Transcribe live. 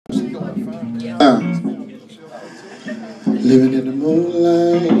Living in the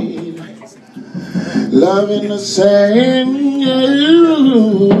moonlight, loving the same you,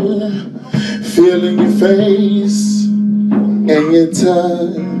 feeling your face and your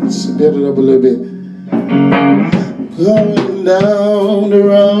touch. Build it up a little bit. Going down the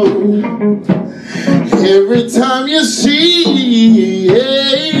road, every time you see you,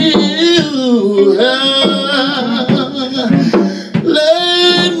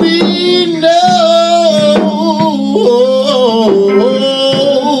 let me know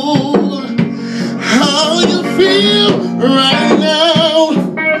how you feel right now,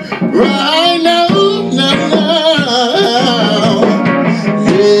 right now, now,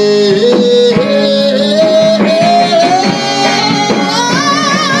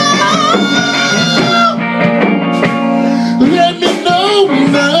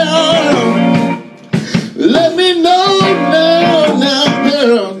 Let me know now,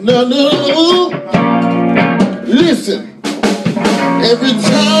 girl, no. Listen, every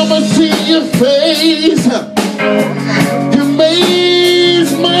time I see your face, you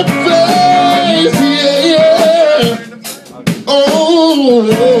amaze my face, yeah. Oh,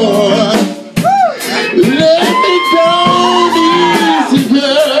 Lord, let me down easy,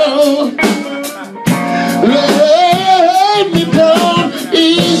 girl. Let me down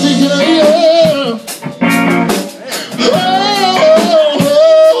easy, girl, yeah.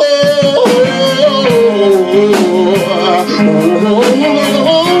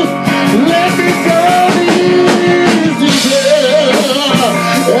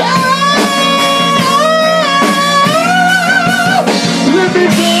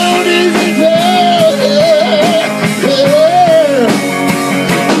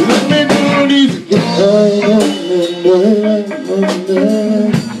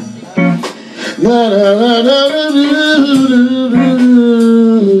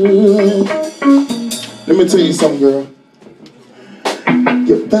 Let me tell you something, girl.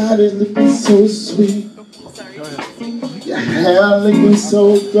 Your body's looking so sweet. Your hair looking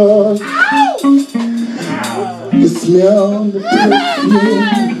so good. You smell the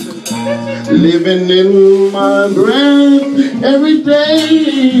perfume living in my brain every day.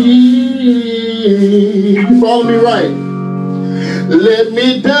 You follow me right? Let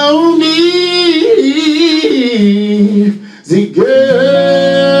me down easy, girl.